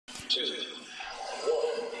Blast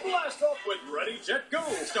off with Ready, Jet, Go,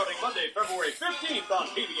 starting Monday, February 15th on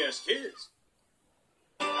PBS Kids.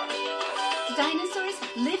 Dinosaurs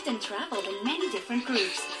lived and traveled in many different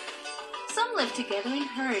groups. Some lived together in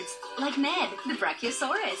herds, like Ned, the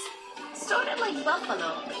Brachiosaurus. Sorta like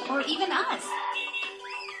buffalo, or even us.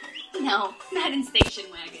 No, not in station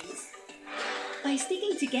wagons. By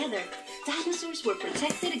sticking together, dinosaurs were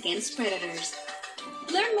protected against predators.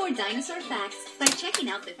 Learn more dinosaur facts by checking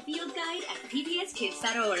out the field guide at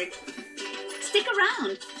pbskids.org. Stick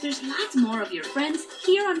around, there's lots more of your friends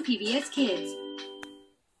here on PBS Kids.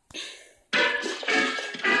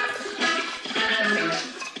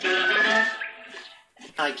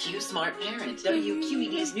 IQ Smart Parent,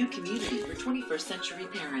 WQED's new community for 21st century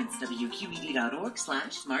parents.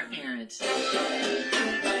 WQED.org/smartparent.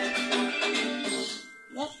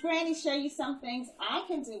 Let Granny show you some things I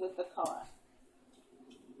can do with the car.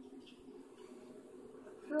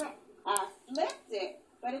 I flipped it,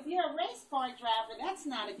 but if you're a race car driver, that's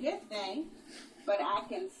not a good thing. But I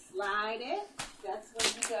can slide it. That's when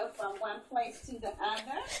you go from one place to the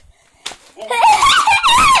other. And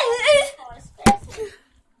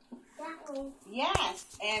yes,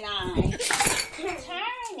 and I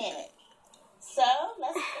turn it. So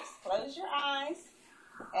let's just close your eyes,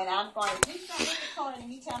 and I'm going to do something with the car, and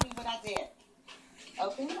you tell me what I did.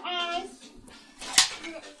 Open your eyes.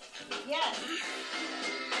 Yes.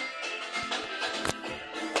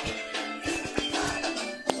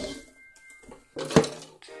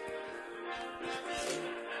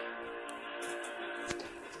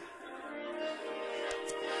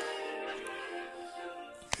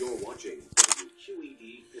 You're watching WQED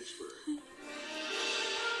Pittsburgh.